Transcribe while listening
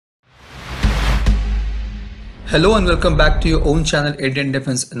Hello and welcome back to your own channel Indian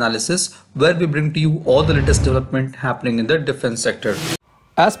Defense Analysis, where we bring to you all the latest development happening in the defense sector.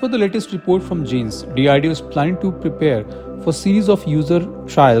 As per the latest report from Janes, DRDO is planning to prepare for series of user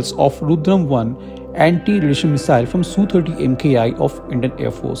trials of Rudram-1 anti-radiation missile from Su-30 MKI of Indian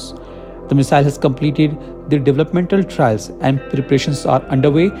Air Force. The missile has completed the developmental trials and preparations are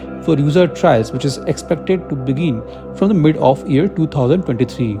underway for user trials, which is expected to begin from the mid of year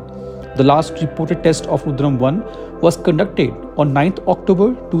 2023. The last reported test of Rudram-1 was conducted on 9th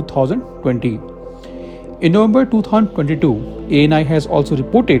October 2020. In November 2022, ANI has also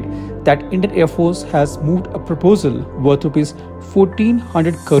reported that Indian Air Force has moved a proposal worth Rs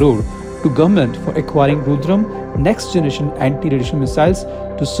 1400 crore to government for acquiring Rudram next generation anti-radiation missiles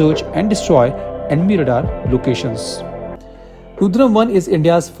to search and destroy enemy radar locations. Rudram-1 is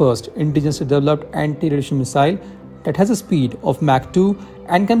India's first indigenously developed anti-radiation missile that has a speed of Mach 2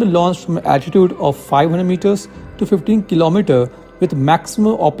 and can be launched from an altitude of 500 meters to 15 kilometers with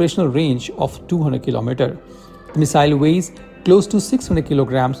maximum operational range of 200 kilometers. The missile weighs close to 600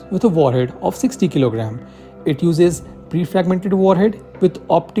 kilograms with a warhead of 60 kilograms. It uses pre-fragmented warhead with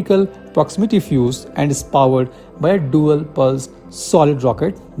optical proximity fuse and is powered by a dual-pulse solid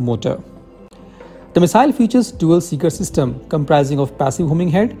rocket motor. The missile features dual seeker system comprising of passive homing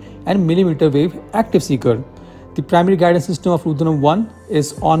head and millimeter wave active seeker. The primary guidance system of Rudram-1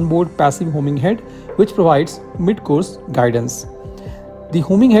 is onboard passive homing head, which provides mid-course guidance. The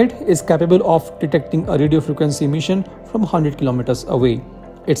homing head is capable of detecting a radio frequency emission from 100 kilometers away.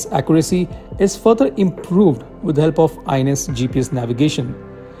 Its accuracy is further improved with the help of INS GPS navigation.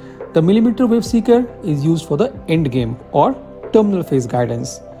 The millimeter wave seeker is used for the end game or terminal phase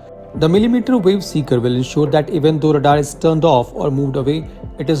guidance. The millimeter wave seeker will ensure that even though radar is turned off or moved away,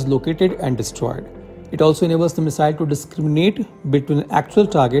 it is located and destroyed. It also enables the missile to discriminate between an actual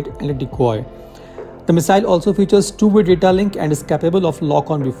target and a decoy. The missile also features two-way data link and is capable of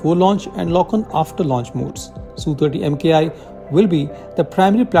lock-on before launch and lock-on after launch modes. Su-30 MKI will be the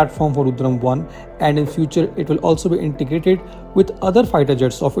primary platform for Rudram-1, and in future it will also be integrated with other fighter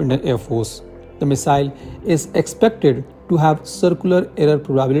jets of Indian Air Force. The missile is expected to have circular error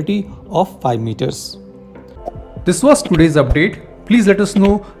probability of 5 meters. This was today's update. Please let us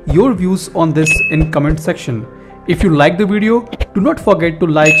know your views on this in comment section. If you like the video, do not forget to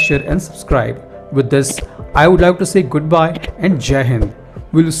like, share and subscribe. With this, I would like to say goodbye and Jai Hind.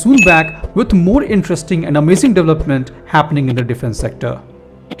 We'll soon back with more interesting and amazing development happening in the defense sector.